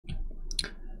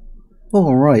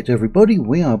Alright everybody,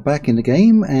 we are back in the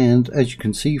game, and as you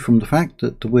can see from the fact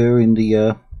that we're in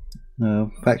the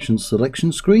faction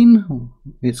selection screen,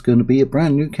 it's going to be a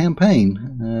brand new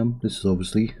campaign. This is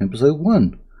obviously episode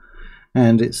 1,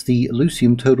 and it's the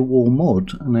Lucium Total War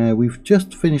mod. Now we've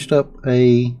just finished up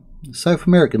a South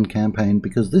American campaign,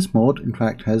 because this mod in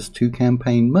fact has two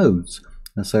campaign modes,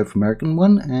 a South American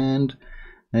one and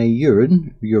a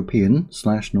European /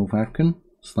 North African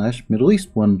 / Middle East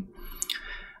one.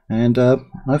 And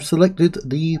I've selected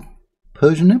the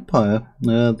Persian Empire,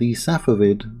 the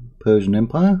Safavid Persian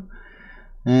Empire,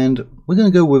 and we're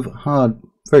going to go with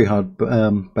very hard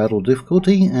battle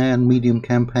difficulty and medium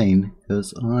campaign,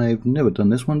 because I've never done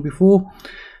this one before,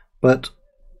 but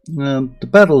the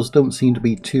battles don't seem to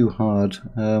be too hard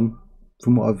from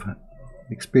what I've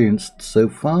experienced so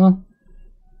far,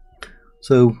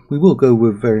 so we will go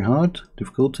with very hard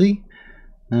difficulty.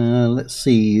 Let's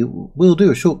see, we'll do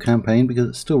a short campaign because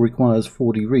it still requires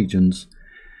 40 regions.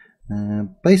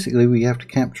 Basically we have to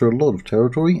capture a lot of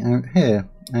territory out here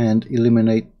and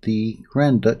eliminate the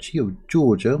Grand Duchy of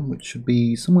Georgia, which should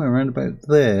be somewhere around about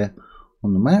there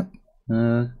on the map,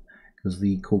 because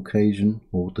the Caucasian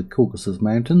or the Caucasus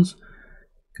Mountains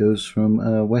goes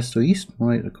from west to east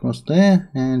right across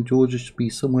there, and Georgia should be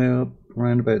somewhere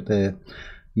around about there.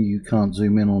 You can't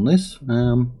zoom in on this.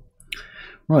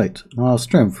 Right, our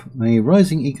strength, a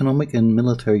rising economic and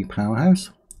military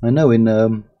powerhouse. I know in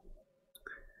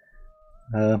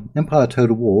Empire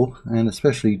Total War, and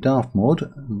especially Daft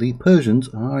Mod, the Persians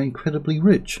are incredibly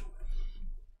rich.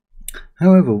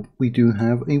 However, we do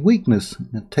have a weakness,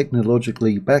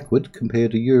 technologically backward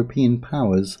compared to European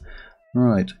powers.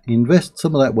 Right, invest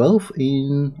some of that wealth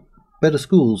in better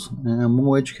schools and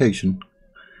more education.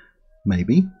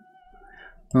 Maybe.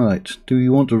 Right, do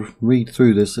you want to read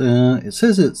through this? It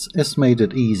says it's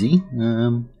estimated easy.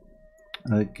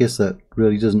 I guess that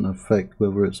really doesn't affect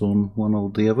whether it's on one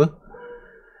or the other.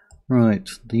 Right,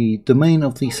 the domain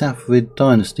of the Safavid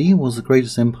dynasty was the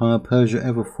greatest empire Persia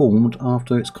ever formed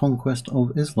after its conquest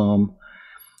of Islam.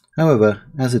 However,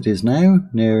 as it is now,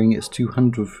 nearing its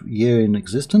 200th year in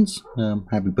existence,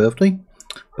 happy birthday,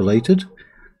 belated,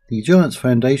 the giant's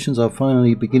foundations are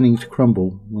finally beginning to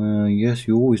crumble. Yes,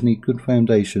 you always need good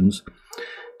foundations.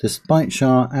 Despite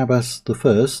Shah Abbas I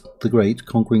the Great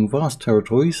conquering vast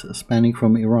territories spanning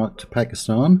from Iraq to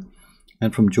Pakistan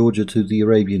and from Georgia to the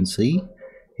Arabian Sea,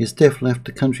 his death left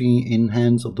the country in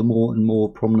hands of the more and more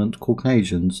prominent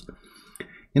Caucasians.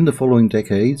 In the following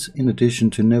decades, in addition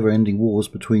to never-ending wars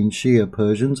between Shia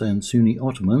Persians and Sunni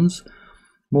Ottomans,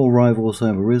 more rivals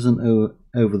have arisen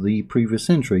over the previous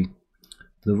century.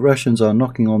 The Russians are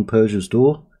knocking on Persia's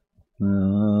door.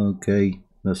 Okay,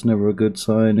 that's never a good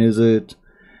sign, is it?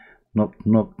 Knock,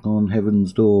 knock on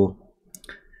heaven's door.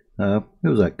 It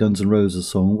was that Guns N' Roses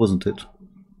song, wasn't it?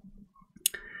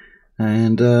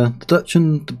 And the Dutch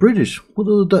and the British. What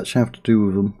do the Dutch have to do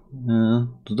with them?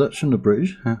 The Dutch and the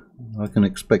British. I can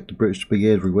expect the British to be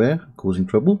everywhere, causing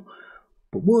trouble.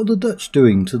 But what are the Dutch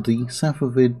doing to the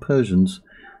Safavid Persians?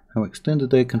 How extended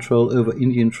their control over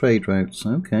Indian trade routes?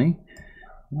 Okay.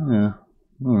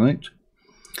 Alright.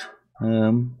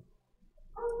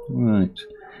 Right.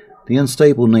 The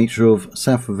unstable nature of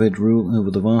Safavid rule over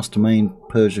the vast domain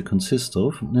Persia consists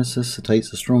of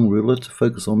necessitates a strong ruler to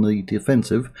focus on the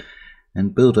defensive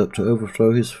and build up to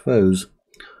overthrow his foes,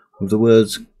 with the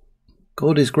words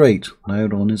 "God is great"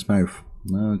 loud on his mouth.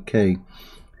 Okay.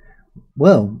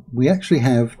 Well, we actually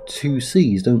have two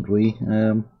seas, don't we?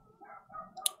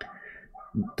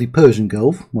 The Persian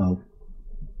Gulf, well,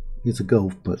 it's a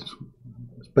gulf, but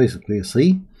it's basically a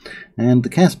sea, and the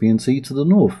Caspian Sea to the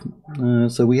north.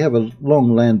 So we have a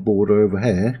long land border over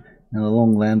here and a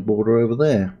long land border over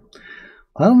there.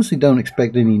 I honestly don't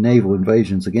expect any naval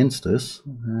invasions against us,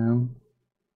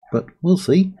 but we'll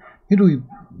see. Who do we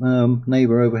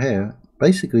neighbour over here?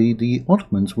 Basically the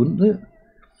Ottomans, wouldn't it?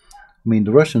 I mean,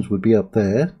 the Russians would be up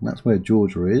there. That's where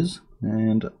Georgia is,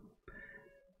 and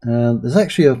there's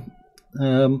actually a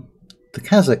the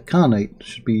Kazakh Khanate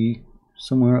should be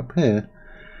somewhere up here.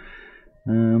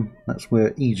 That's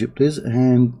where Egypt is,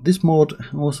 and this mod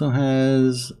also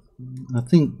has, I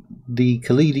think, the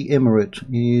Khalidi Emirate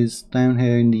is down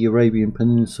here in the Arabian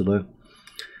Peninsula.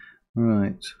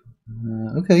 Right.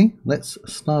 Okay, let's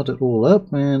start it all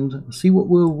up and see what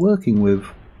we're working with.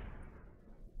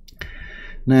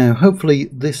 Now, hopefully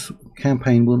this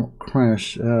campaign will not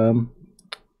crash.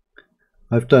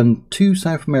 I've done two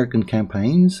South American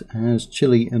campaigns as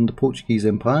Chile and the Portuguese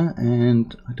Empire,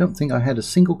 and I don't think I had a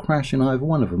single crash in either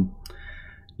one of them.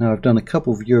 Now I've done a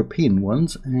couple of European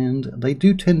ones, and they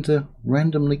do tend to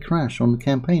randomly crash on the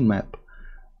campaign map,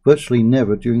 virtually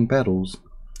never during battles.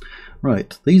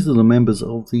 Right, these are the members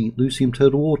of the Lucium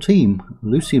Total War team.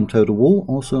 Lucium Total War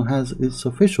also has its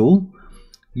official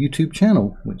YouTube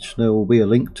channel, which there will be a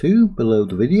link to below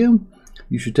the video.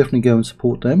 You should definitely go and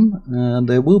support them.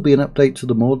 There will be an update to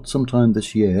the mod sometime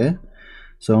this year,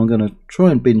 so I'm going to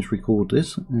try and binge record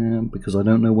this because I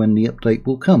don't know when the update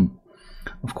will come.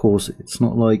 Of course, it's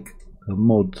not like a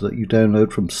mod that you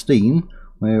download from Steam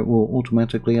where it will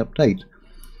automatically update.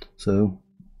 So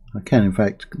I can in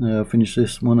fact finish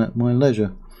this one at my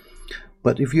leisure.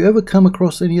 But if you ever come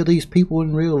across any of these people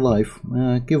in real life,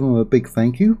 give them a big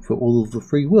thank you for all of the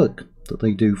free work that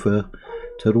they do for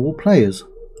Total War players.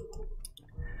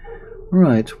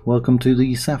 Right, welcome to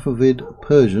the Safavid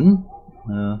Persian.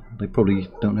 They probably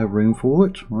don't have room for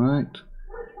it, right?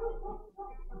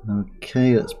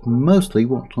 Okay, that's mostly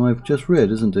what I've just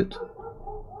read, isn't it?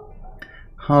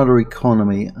 Harder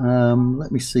economy.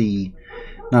 Let me see.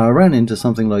 Now, I ran into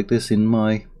something like this in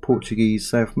my Portuguese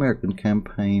South American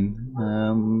campaign.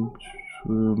 I'm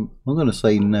going to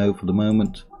say no for the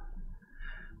moment.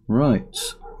 Right,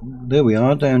 there we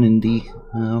are down in the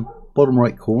bottom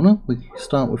right corner. We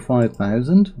start with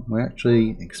 5,000. We're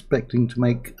actually expecting to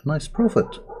make a nice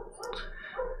profit.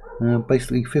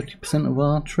 Basically 50% of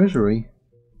our treasury.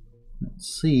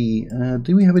 Let's see,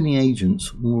 do we have any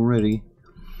agents already?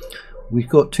 We've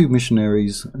got 2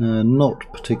 missionaries,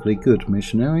 not particularly good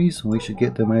missionaries. We should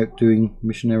get them out doing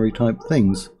missionary type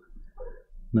things.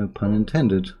 No pun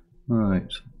intended.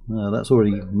 Right, that's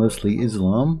already mostly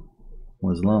Islam,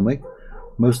 or Islamic.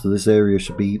 Most of this area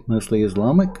should be mostly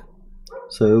Islamic.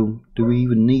 So do we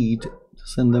even need to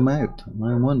send them out?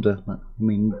 I wonder. I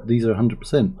mean, these are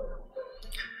 100%.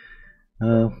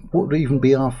 What would even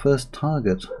be our first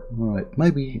target? Alright,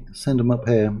 maybe send them up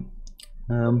here.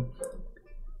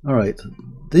 Alright,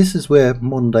 this is where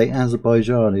modern day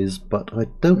Azerbaijan is, but I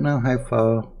don't know how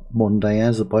far modern day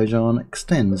Azerbaijan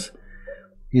extends.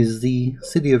 Is the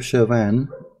city of Shirvan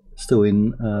still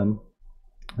in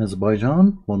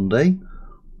Azerbaijan, modern day,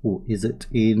 or is it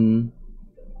in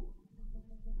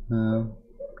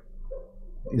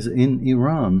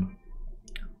Iran?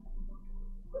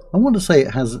 I want to say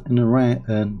it has an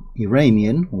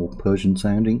Iranian or Persian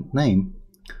sounding name,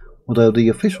 although the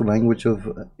official language of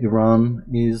Iran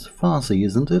is Farsi,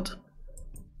 isn't it?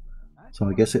 So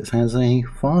I guess it has a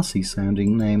Farsi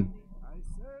sounding name.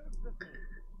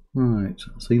 Right,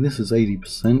 see, this is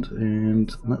 80%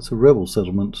 and that's a rebel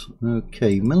settlement.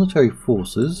 Okay, military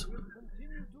forces.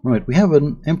 Right, we have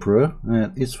an emperor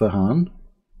at Isfahan.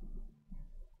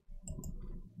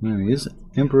 There he is,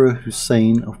 Emperor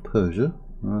Hussein of Persia.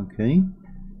 Okay.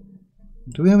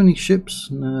 Do we have any ships?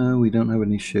 No, we don't have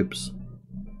any ships.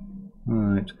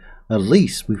 Alright. At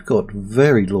least we've got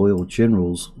very loyal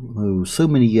generals. Oh, so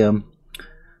many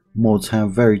mods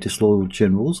have very disloyal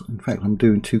generals. In fact, I'm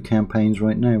doing 2 campaigns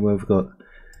right now where I've got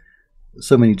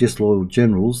so many disloyal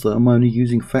generals that I'm only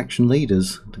using faction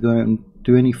leaders to go out and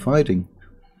do any fighting.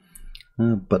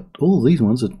 But all these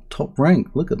ones are top rank.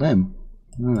 Look at them.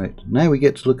 Alright, now we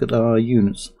get to look at our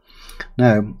units.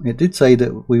 Now, it did say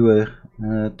that we were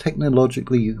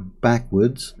technologically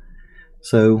backwards,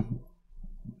 so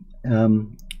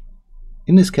in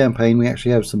this campaign we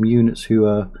actually have some units who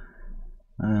are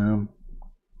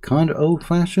kind of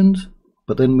old-fashioned,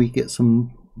 but then we get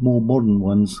some more modern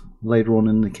ones later on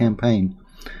in the campaign.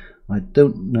 I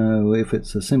don't know if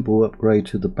it's a simple upgrade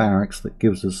to the barracks that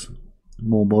gives us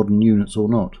more modern units or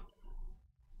not,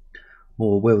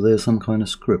 or whether there's some kind of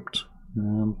script.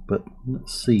 But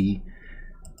let's see.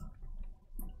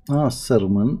 Our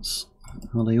settlements,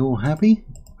 are they all happy?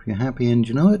 If you're happy and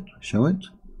you know it, show it.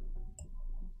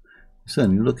 You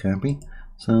certainly look happy.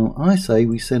 So I say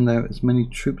we send out as many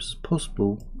troops as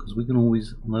possible, because we can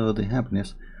always lower the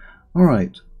happiness.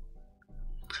 Alright.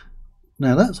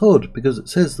 Now that's odd, because it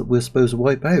says that we're supposed to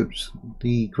wipe out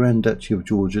the Grand Duchy of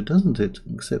Georgia, doesn't it?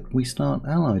 Except we start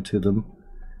allied to them.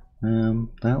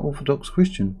 They're Orthodox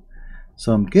Christian.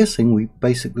 So I'm guessing we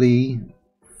basically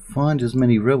find as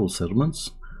many rebel settlements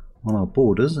on our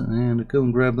borders and go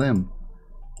and grab them.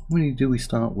 How many do we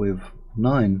start with?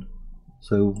 9.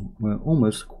 So we're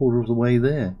almost a quarter of the way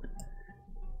there.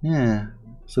 Yeah,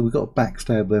 so we've got to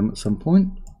backstab them at some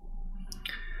point.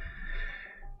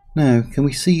 Now, can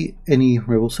we see any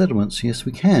rebel settlements? Yes,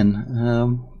 we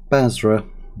can. Basra.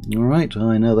 Alright,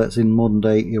 I know that's in modern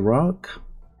day Iraq.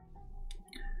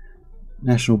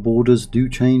 National borders do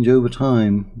change over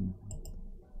time.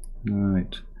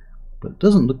 Right, but it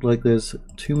doesn't look like there's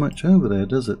too much over there,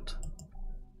 does it?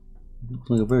 Looks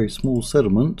like a very small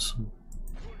settlement.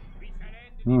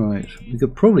 Alright, we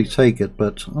could probably take it,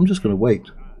 but I'm just going to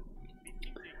wait.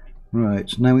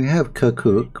 Right, now we have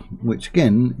Kirkuk, which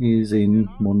again is in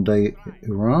modern day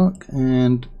Iraq,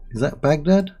 and is that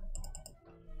Baghdad?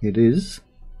 It is.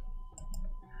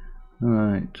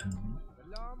 Right,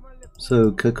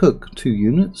 so Kirkuk, 2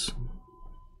 units,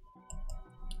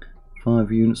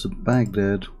 5 units of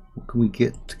Baghdad. What can we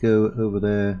get to go over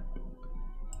there?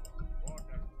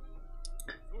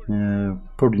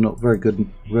 Probably not very good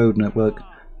road network.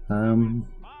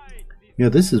 Yeah,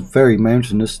 this is very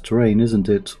mountainous terrain, isn't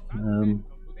it?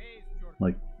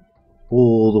 Like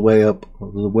all the way up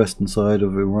the western side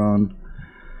of Iran.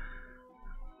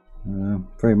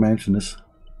 Very mountainous.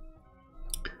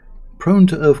 Prone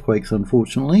to earthquakes,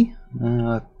 unfortunately.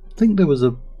 I think there was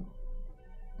a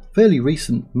fairly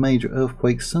recent major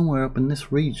earthquake somewhere up in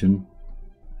this region.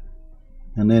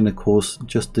 And then, of course,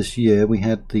 just this year we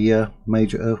had the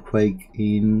major earthquake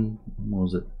in, what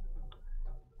was it?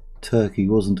 Turkey,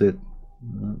 wasn't it?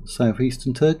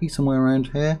 Southeastern Turkey, somewhere around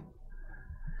here.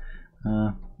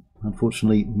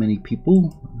 Unfortunately, many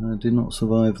people did not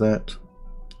survive that.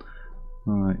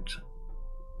 Right.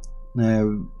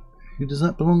 Now, who does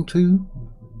that belong to?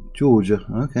 Georgia.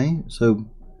 Okay, so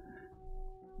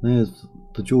there's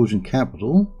the Georgian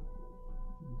capital.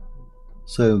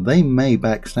 So they may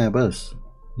backstab us.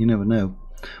 You never know.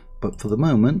 But for the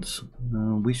moment,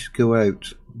 we should go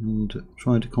out and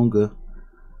try to conquer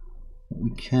what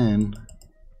we can.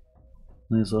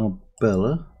 There's our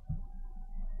Bella.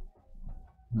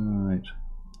 Alright.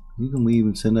 Who can we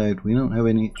even send out? We don't have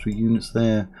any extra units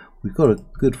there. We've got a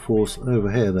good force over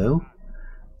here though.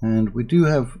 And we do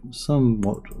have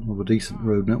somewhat of a decent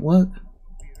road network.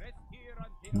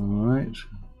 Alright.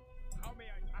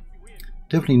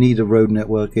 Definitely need a road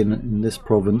network in this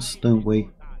province, don't we?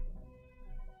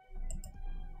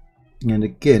 And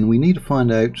again, we need to find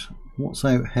out what's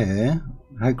out here,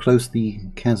 how close the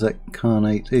Kazakh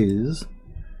Khanate is,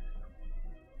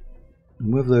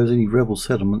 and whether there's any rebel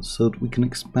settlements so that we can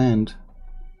expand.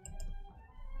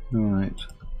 Alright,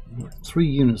 3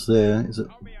 units there. Is it?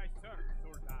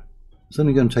 It's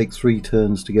only going to take 3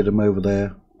 turns to get them over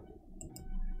there.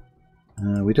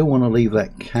 We don't want to leave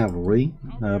that cavalry,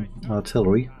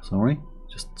 artillery, sorry,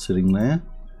 just sitting there.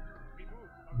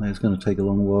 It's going to take a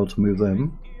long while to move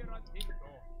them.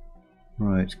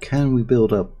 Right, can we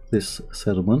build up this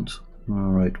settlement?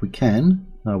 Alright, we can.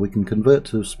 We can convert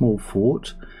to a small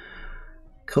fort.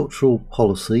 Cultural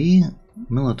policy,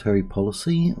 military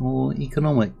policy, or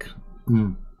economic.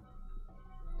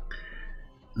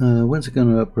 When's it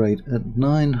going to upgrade? At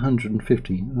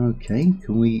 950. Okay,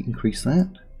 can we increase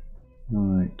that?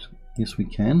 Alright, yes we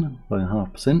can, by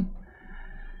 0.5%.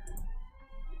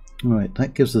 Alright,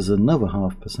 that gives us another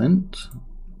 0.5%.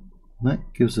 That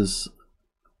gives us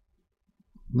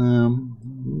a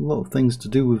lot of things to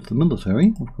do with the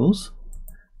military, of course.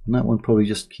 And that one probably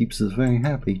just keeps us very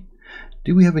happy.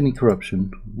 Do we have any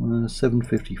corruption?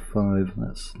 755,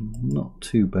 that's not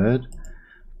too bad.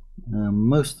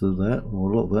 Most of that, or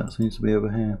a lot of that, seems to be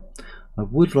over here. I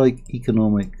would like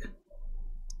economic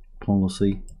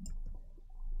policy.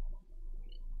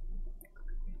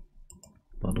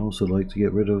 But I'd also like to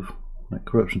get rid of that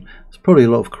corruption. There's probably a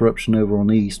lot of corruption over on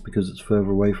the east because it's further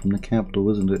away from the capital,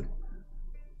 isn't it?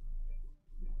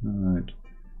 Alright.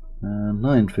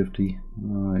 950.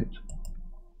 Alright.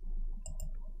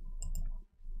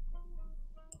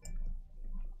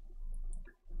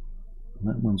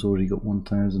 That one's already got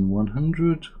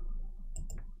 1,100.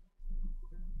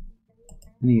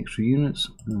 Any extra units?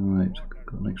 Alright,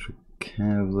 got an extra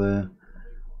cav there.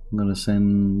 I'm going to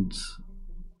send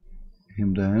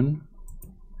him down.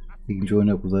 He can join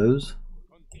up with those.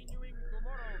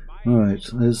 Alright,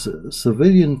 there's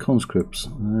civilian conscripts.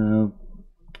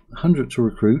 100 to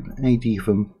recruit, 80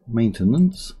 for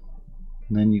maintenance.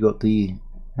 And then you got the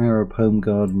Arab Home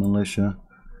Guard militia.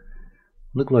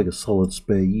 Look like a solid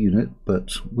spare unit,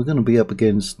 but we're going to be up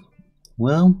against,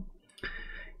 well,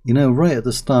 you know, right at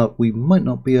the start we might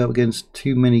not be up against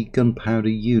too many gunpowder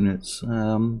units.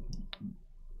 I mean,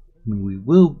 we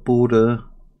will border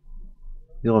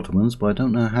the Ottomans, but I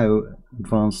don't know how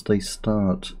advanced they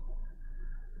start.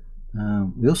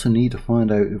 We also need to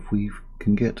find out if we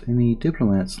can get any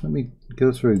diplomats. Let me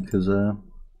go through, because there's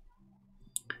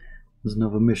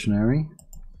another missionary.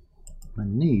 I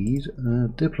need a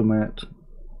diplomat.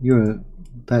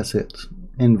 That's it,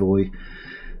 envoy.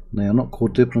 They are not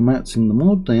called diplomats in the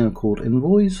mod, they are called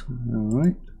envoys.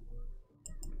 Alright.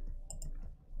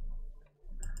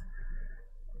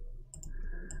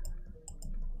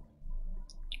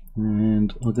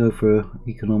 And I'll go for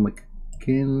economic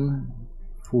again.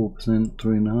 4%,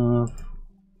 3.5%,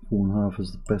 4.5%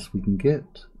 is the best we can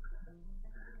get.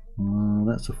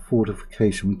 That's a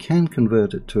fortification. We can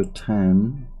convert it to a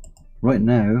town. right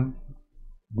now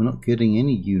we're not getting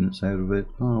any units out of it,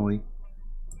 are we?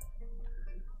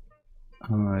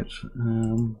 Alright,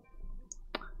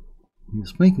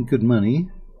 it's making good money.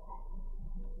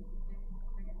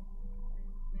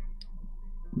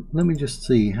 Let me just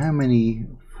see, how many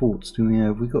forts do we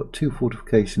have? We've got 2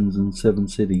 fortifications and 7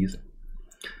 cities.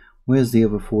 Where's the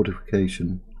other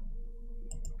fortification?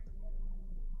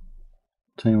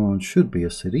 Tehran should be a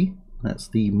city. That's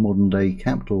the modern day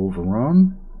capital of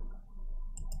Iran.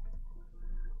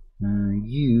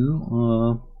 You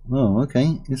are... oh,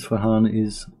 okay. Isfahan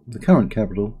is the current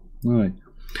capital. Right.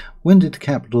 When did the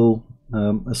capital,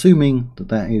 assuming that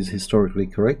that is historically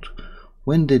correct,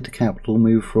 when did the capital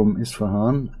move from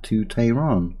Isfahan to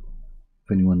Tehran?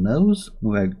 If anyone knows,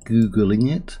 without Googling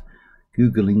it.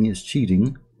 Googling is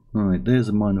cheating. Right, there's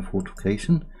a minor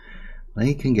fortification.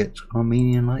 They can get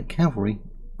Armenian light cavalry.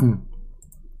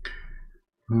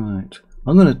 Right,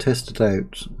 I'm going to test it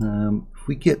out. If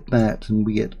we get that and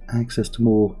we get access to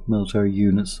more military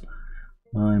units,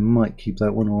 I might keep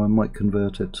that one or I might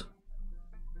convert it.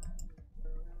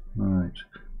 Right,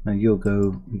 now you'll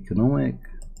go economic.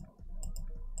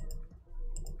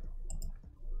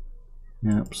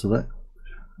 Yep, so that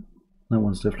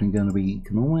one's definitely going to be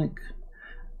economic.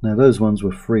 Now those ones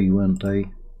were free, weren't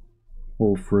they?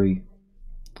 All free.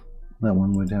 That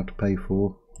one we'd have to pay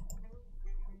for.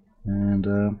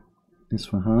 And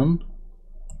Isfahan,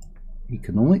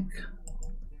 economic.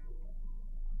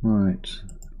 Right.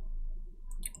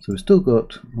 So we've still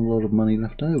got a lot of money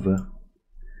left over.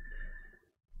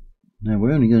 Now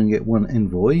we're only going to get one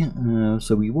envoy,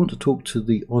 so we want to talk to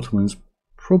the Ottomans,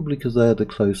 probably because they're the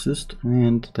closest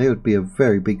and they would be a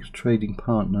very big trading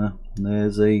partner.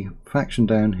 There's a faction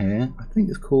down here, I think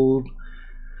it's called,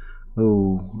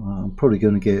 oh, I'm probably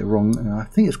going to get it wrong, I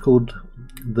think it's called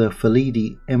the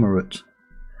Falidi Emirate.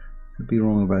 Could be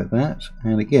wrong about that.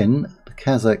 And again, the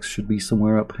Kazakhs should be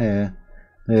somewhere up here.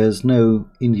 There's no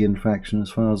Indian faction as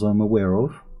far as I'm aware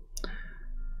of.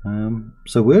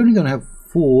 So we're only going to have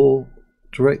 4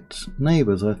 direct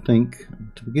neighbours, I think,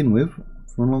 to begin with,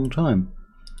 for a long time.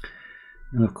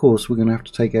 And of course we're going to have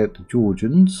to take out the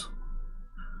Georgians.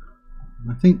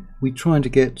 I think we're trying to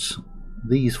get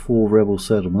these 4 rebel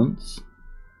settlements.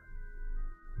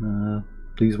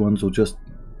 These ones will just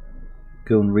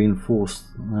go and reinforce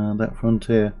that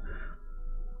frontier.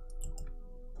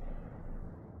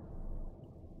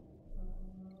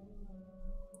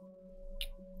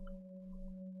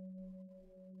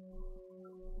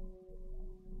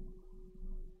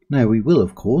 Now we will,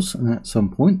 of course, at some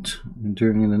point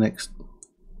during the next,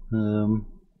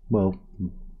 well,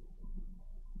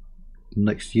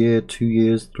 next year, 2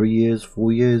 years, 3 years,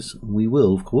 4 years, we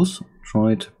will, of course,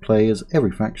 try to play as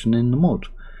every faction in the mod.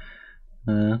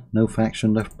 No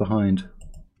faction left behind.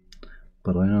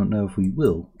 But I don't know if we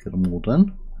will get them all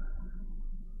done.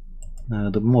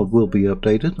 The mod will be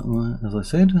updated, as I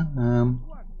said.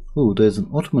 Oh, there's an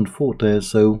Ottoman fort there,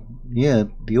 so yeah,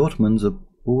 the Ottomans are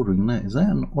bordering that. Is that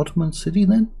an Ottoman city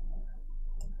then?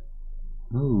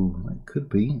 Oh, that could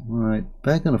be. Right,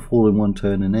 they're going to fall in one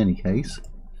turn in any case.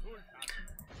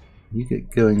 You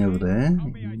get going over there.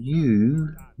 You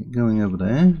get going over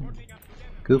there.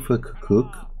 Go for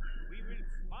Kirkuk.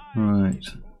 Right.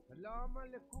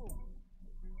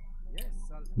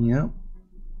 Yep.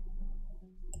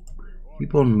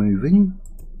 Keep on moving.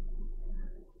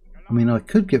 I mean, I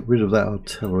could get rid of that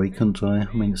artillery, couldn't I?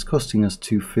 I mean, it's costing us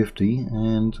 250,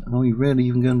 and are we really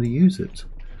even going to use it?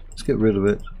 Let's get rid of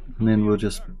it, and then we'll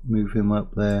just move him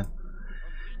up there.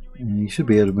 And he should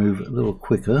be able to move a little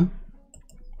quicker.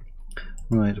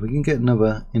 Right, we can get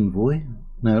another envoy.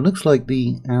 Now, it looks like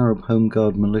the Arab Home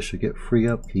Guard militia get free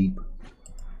upkeep,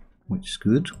 which is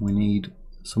good. We need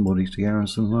somebody to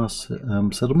garrison last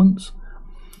settlements.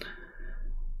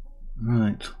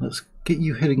 Right, let's get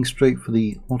you heading straight for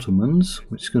the Ottomans,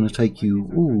 which is going to take you,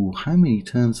 ooh, how many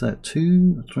turns that?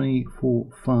 2, 3, 4,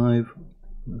 5,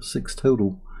 6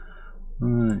 total.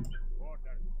 Right.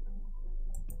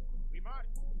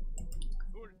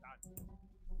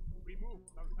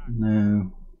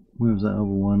 Now, where was that other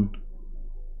one?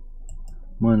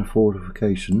 Minor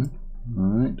fortification.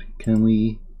 Alright, can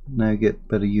we now get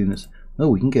better units? Oh,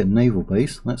 we can get a naval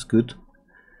base, that's good.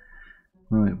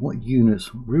 Right, what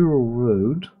units? Rural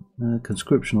road,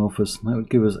 conscription office, that would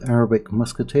give us Arabic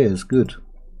musketeers, good.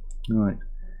 Alright,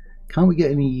 can't we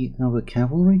get any other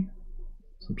cavalry?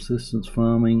 Subsistence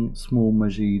farming, small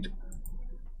majid.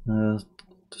 To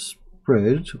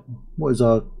spread, what is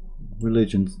our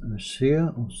religion?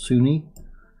 Shia or Sunni?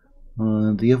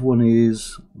 The other one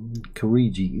is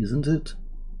Khariji, isn't it?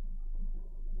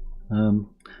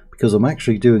 Because I'm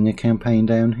actually doing a campaign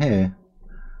down here.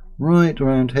 right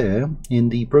around here in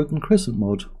the Broken Crescent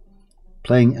mod,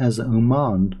 playing as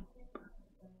Oman.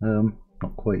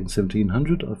 Not quite in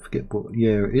 1700, I forget what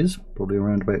year it is, probably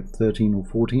around about 13 or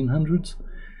 1400s.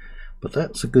 But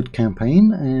that's a good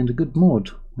campaign and a good mod.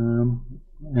 And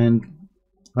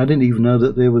I didn't even know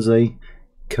that there was a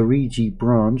Khariji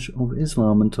branch of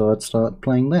Islam until I'd started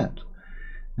playing that.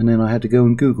 And then I had to go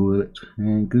and Google it,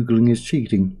 and Googling is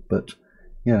cheating. But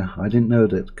yeah, I didn't know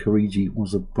that Khariji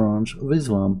was a branch of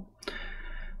Islam.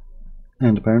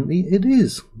 And apparently it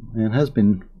is, and has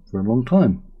been for a long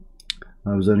time.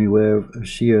 I was only aware of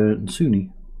Shia and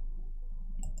Sunni.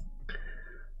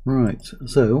 Right,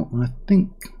 so I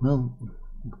think, well,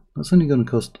 that's only going to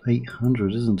cost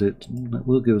 800, isn't it? That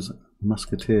will give us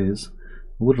musketeers.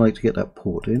 I would like to get that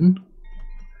port in.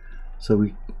 So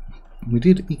we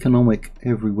did economic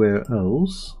everywhere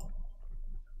else.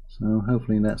 So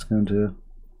hopefully that's going to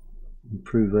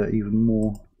improve that even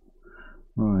more.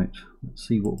 Right, let's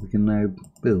see what we can now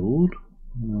build.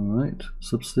 Alright,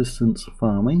 subsistence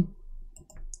farming.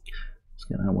 Let's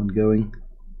get that one going.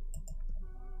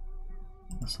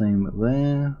 Same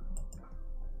there.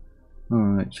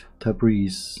 Alright,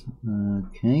 Tabriz.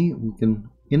 Okay, we can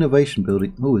innovation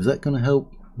building. Oh, is that going to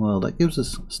help? Well, that gives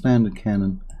us standard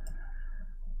cannon.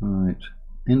 Alright,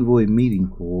 envoy meeting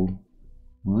hall.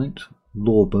 Right,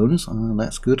 law bonus. Ah,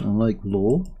 that's good. I like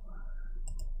law.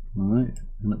 Alright,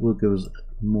 and it will give us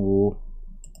more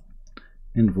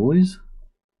envoys.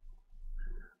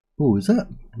 Oh, is that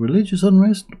religious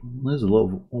unrest? There's a lot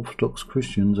of Orthodox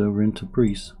Christians over in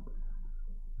Tabriz.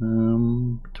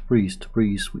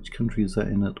 Tabriz, which country is that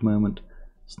in at the moment?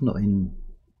 It's not in,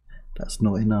 that's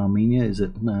not in Armenia, is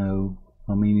it? No,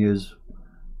 Armenia's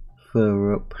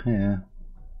further up here,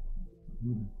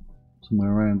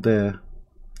 somewhere around there.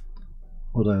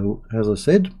 Although, as I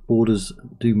said, borders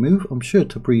do move. I'm sure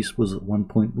Tabriz was at one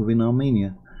point within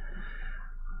Armenia.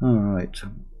 Alright,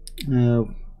 now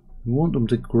we want them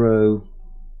to grow,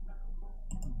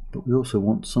 but we also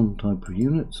want some type of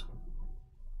units.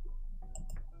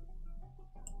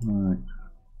 Right.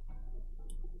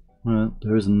 Well,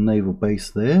 there is a naval base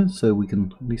there, so we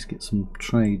can at least get some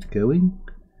trade going.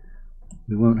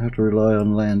 We won't have to rely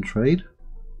on land trade.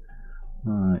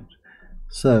 Right.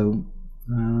 So,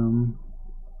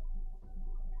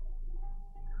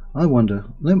 I wonder,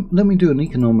 let me do an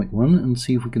economic one and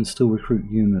see if we can still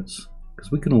recruit units,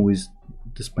 because we can always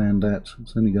disband that.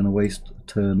 It's only going to waste a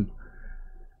turn.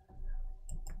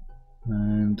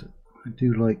 And I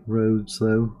do like roads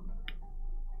though.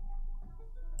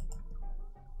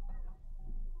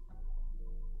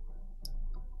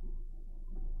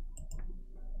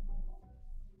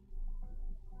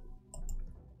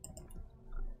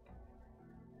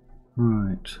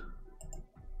 Right,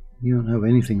 you don't have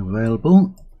anything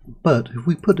available, but if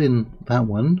we put in that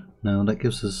one, now that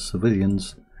gives us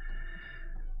civilians,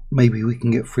 maybe we can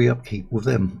get free upkeep with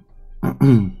them.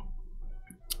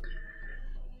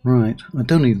 Right, I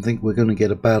don't even think we're going to get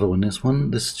a battle in this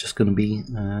one. This is just going to be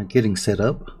getting set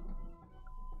up.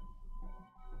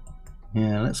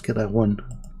 Yeah, let's get that one.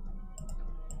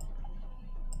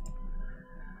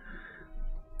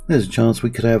 There's a chance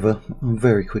we could have a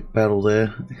very quick battle there.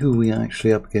 Who are we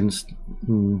actually up against?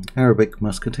 Arabic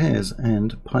musketeers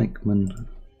and pikemen.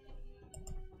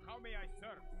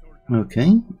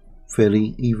 Okay,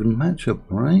 fairly even matchup,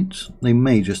 right? They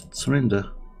may just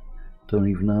surrender. Don't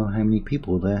even know how many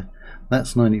people are there.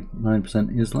 That's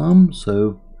 99% Islam,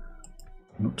 so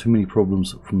not too many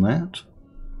problems from that.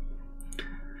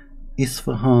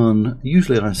 Isfahan,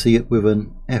 usually I see it with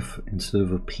an F instead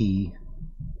of a P.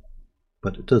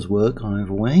 But it does work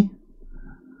either way.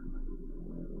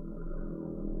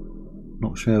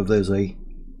 Not sure if there's a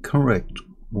correct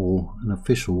or an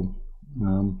official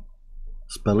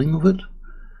spelling of it.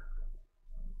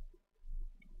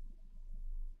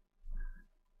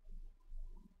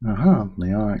 Aha,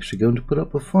 they are actually going to put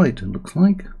up a fight, it looks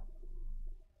like.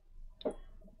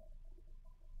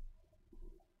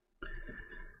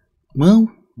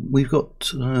 Well, we've got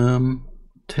 10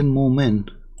 more men.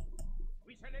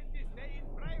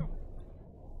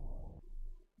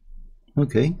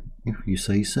 Okay, if you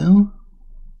say so.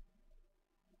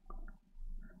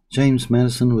 James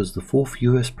Madison was the 4th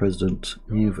US president.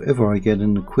 If ever I get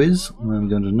in the quiz, I'm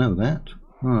going to know that.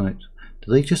 Right,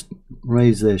 do they just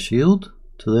raise their shield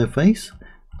to their face?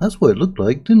 That's what it looked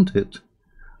like, didn't it?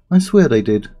 I swear they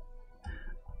did.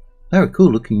 They're a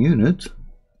cool looking unit.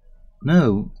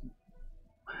 No,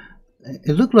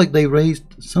 it looked like they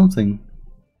raised something.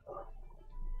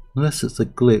 Unless it's a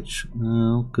glitch.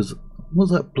 No, because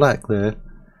what's that black there?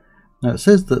 Now it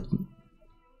says that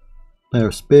they're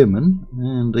a spearman,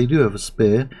 and they do have a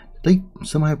spear. Did they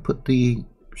somehow put the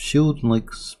shield like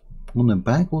on their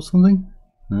back or something?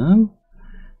 No?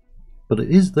 But it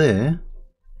is there.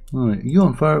 Alright, are you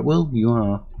on fire at will? You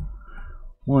are.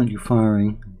 Why aren't you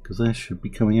firing? Because they should be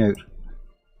coming out.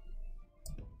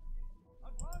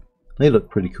 They look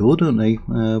pretty cool, don't they?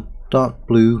 Dark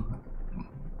blue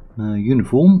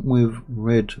uniform with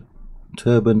red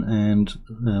turban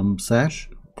and sash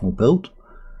or belt.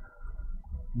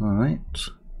 Alright.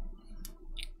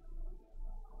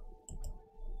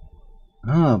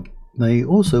 Ah, they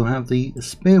also have the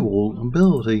spear wall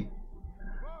ability.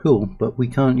 Cool, but we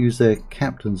can't use their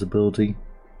captain's ability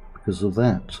because of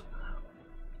that.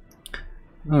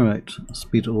 Alright,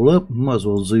 speed it all up. Might as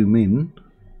well zoom in.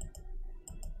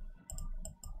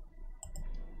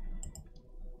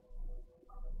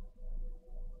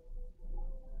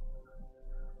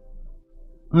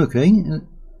 Okay,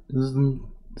 is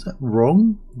that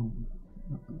wrong?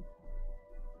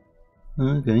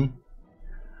 Okay.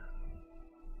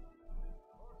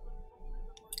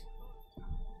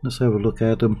 Let's have a look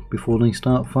at them before they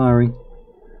start firing.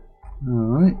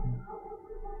 Alright.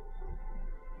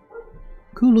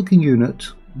 Cool looking unit.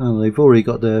 Oh, they've already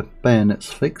got their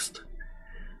bayonets fixed.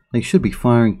 They should be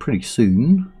firing pretty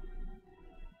soon.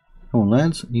 Come on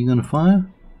lads, are you going to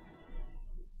fire?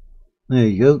 There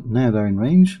you go, now they're in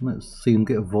range. Let's see them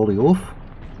get a volley off.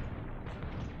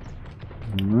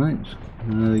 Alright,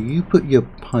 you put your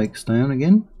pikes down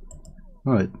again.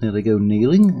 Alright, there they go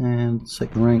kneeling, and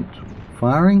second ranked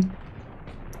firing.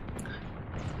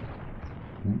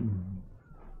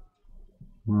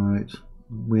 Right,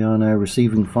 we are now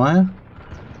receiving fire.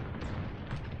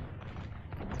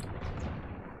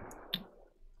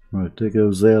 Right, there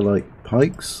goes their like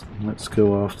pikes. Let's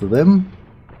go after them.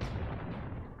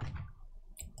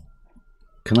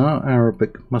 Can our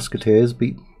Arabic musketeers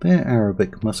beat their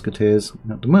Arabic musketeers?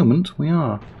 At the moment, we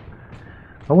are.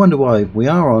 I wonder why. We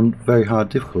are on very hard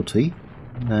difficulty,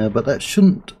 but that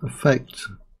shouldn't affect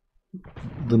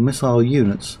the missile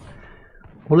units.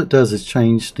 All it does is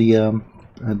change the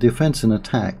defense and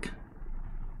attack.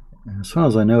 As far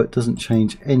as I know, it doesn't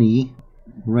change any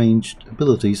ranged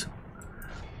abilities.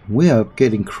 We are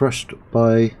getting crushed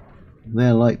by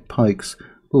their light pikes.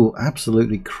 Oh,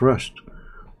 absolutely crushed.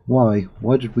 Why?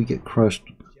 Why did we get crushed?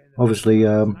 Obviously,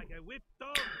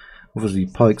 obviously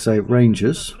pikes outrange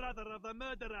us.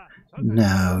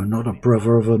 No, not a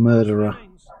brother of a murderer.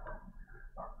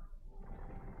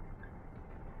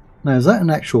 Now, is that an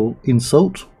actual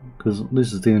insult? Because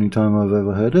this is the only time I've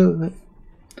ever heard of it.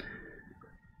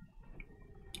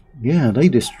 Yeah, they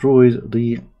destroyed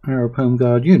the Arab Home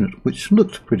Guard unit, which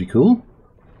looked pretty cool.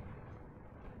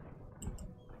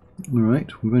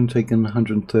 Alright, we've only taken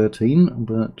 113,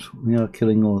 but we are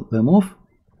killing all of them off.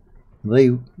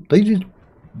 They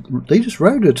just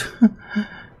routed.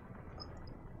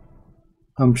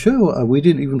 I'm sure we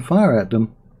didn't even fire at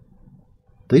them.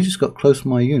 They just got close to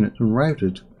my unit and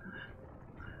routed.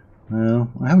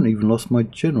 I haven't even lost my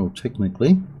general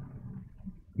technically.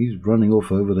 He's running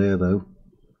off over there though.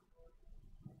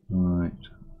 Alright.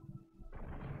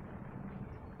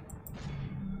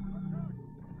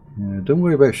 Yeah, don't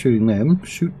worry about shooting them.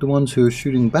 Shoot the ones who are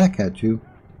shooting back at you.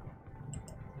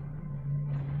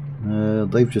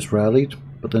 They've just rallied,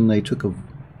 but then they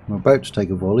were about to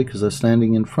take a volley because they're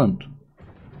standing in front.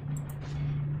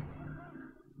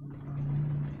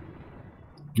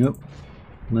 Yep,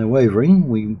 they're wavering.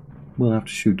 We will have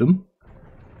to shoot them.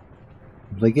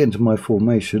 If they get into my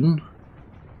formation,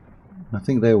 I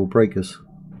think they will break us.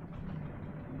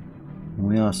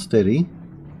 We are steady.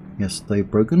 Yes, they've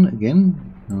broken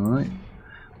again. Alright,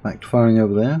 back to firing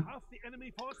over there.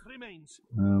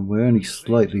 We're only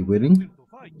slightly winning.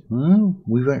 Well,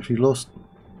 we've actually lost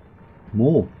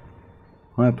more.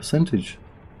 Higher percentage.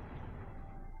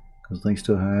 Because they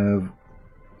still have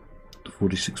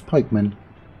 46 pikemen.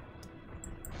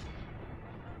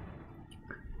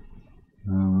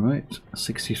 Alright,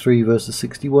 63 versus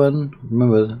 61.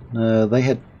 Remember,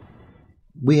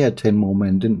 we had 10 more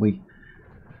men, didn't we?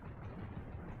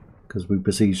 Because we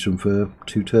besieged them for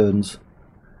 2 turns.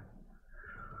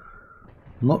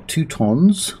 Not 2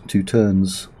 tons, 2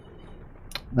 turns.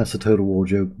 That's a Total War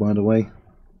joke, by the way.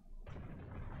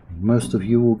 Most of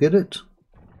you will get it,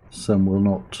 some will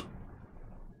not.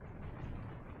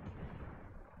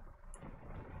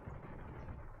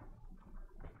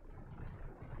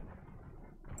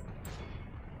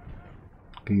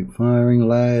 Keep firing,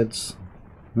 lads.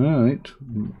 Alright,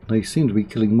 they seem to be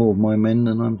killing more of my men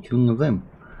than I'm killing of them.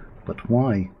 But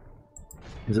why?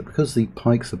 Is it because the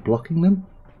pikes are blocking them?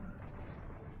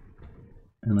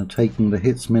 And are taking the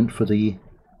hits meant for the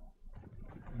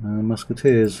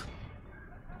musketeers?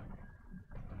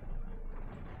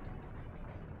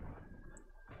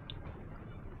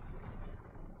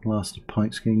 blasted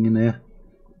pikes getting in there.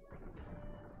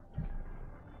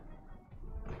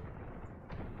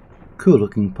 Cool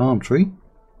looking palm tree.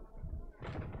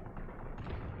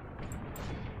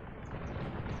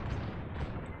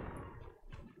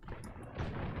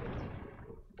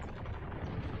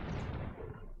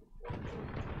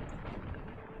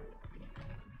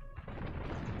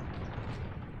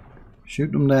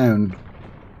 Shoot them down.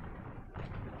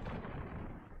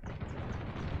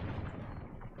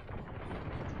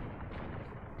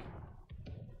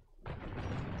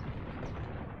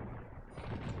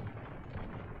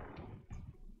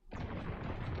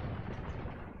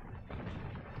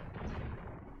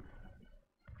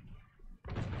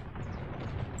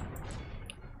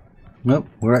 Nope,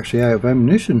 we're actually out of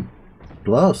ammunition.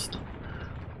 Blast.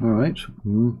 Alright,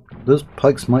 those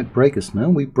pikes might break us now.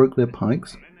 We broke their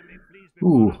pikes.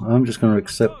 Ooh, I'm just going to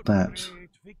accept that.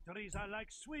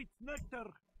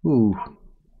 Ooh.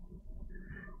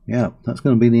 Yeah, that's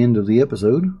going to be the end of the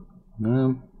episode.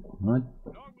 I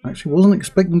actually wasn't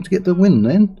expecting to get the win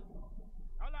then.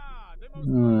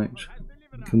 Alright,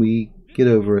 can we get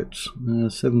over it?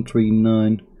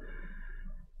 739.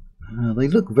 They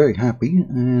look very happy,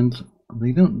 and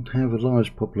they don't have a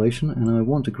large population, and I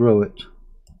want to grow it.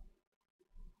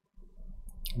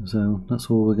 So that's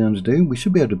all we're going to do. We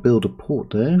should be able to build a port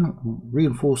there.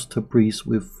 Reinforce Tabriz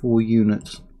with 4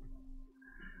 units.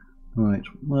 Right.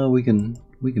 Well, we can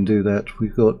do that.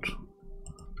 We've got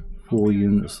 4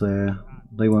 units there.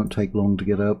 They won't take long to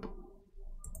get up.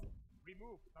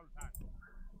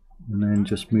 And then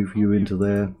just move you into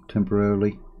there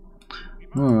temporarily.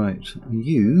 Alright,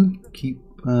 you keep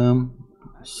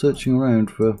searching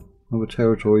around for other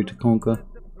territory to conquer.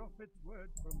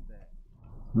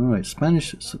 Alright,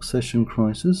 Spanish succession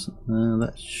crisis.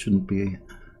 That shouldn't be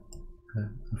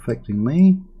affecting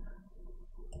me.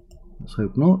 Let's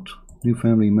hope not. New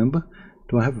family member.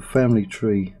 Do I have a family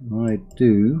tree? I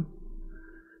do.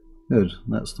 Good,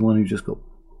 that's the one who just got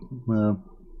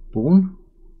born.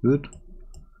 Good.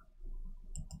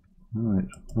 Alright,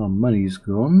 our money's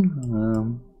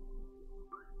gone.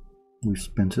 We've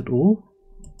spent it all.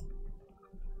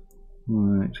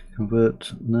 Alright,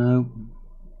 convert. No.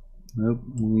 Nope,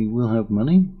 we will have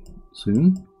money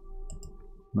soon.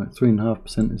 Right,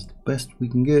 3.5% is the best we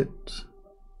can get.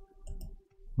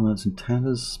 Well, that's in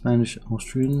tatters. Spanish,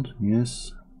 Austrian,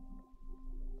 yes.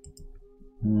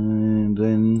 And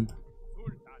then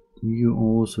you are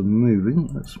also moving.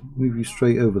 Let's move you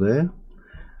straight over there.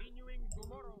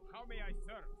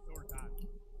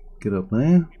 Get up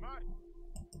there.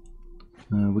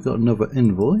 We got another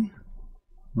envoy.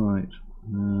 Right.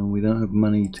 We don't have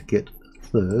money to get a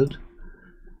third.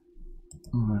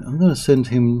 Right. I'm going to send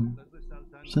him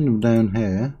down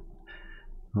here.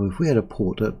 Oh, if we had a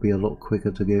port, that'd be a lot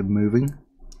quicker to get moving.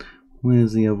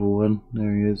 Where's the other one?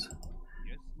 There he is.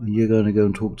 You're going to go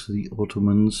and talk to the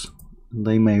Ottomans.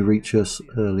 They may reach us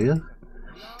earlier.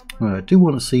 Right. I do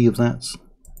want to see if that's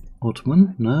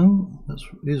Ottoman. No, that's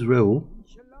Israel.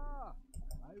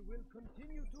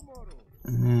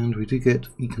 And we do get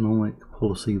economic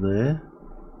policy there.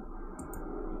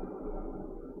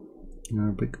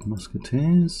 Arabic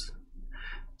musketeers.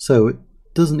 So it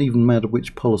doesn't even matter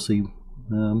which policy,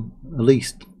 at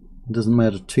least it doesn't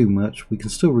matter too much. We can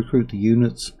still recruit the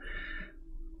units,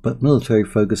 but military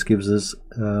focus gives us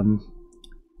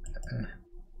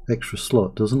extra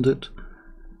slot, doesn't it?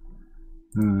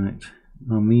 Alright,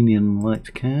 Armenian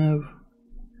light cav.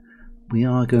 We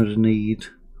are going to need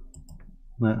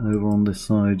that over on this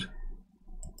side.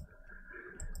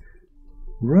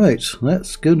 Right,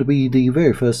 that's going to be the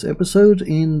very first episode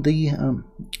in the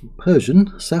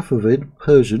Safavid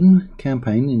Persian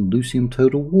campaign in Lucium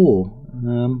Total War.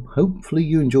 Hopefully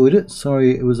you enjoyed it.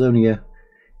 Sorry it was only a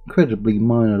incredibly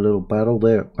minor little battle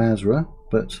there at Basra,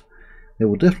 but there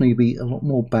will definitely be a lot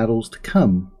more battles to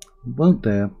come, won't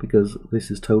there? Because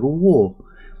this is Total War.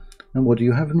 And what do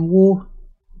you have in war?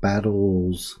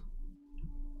 Battles.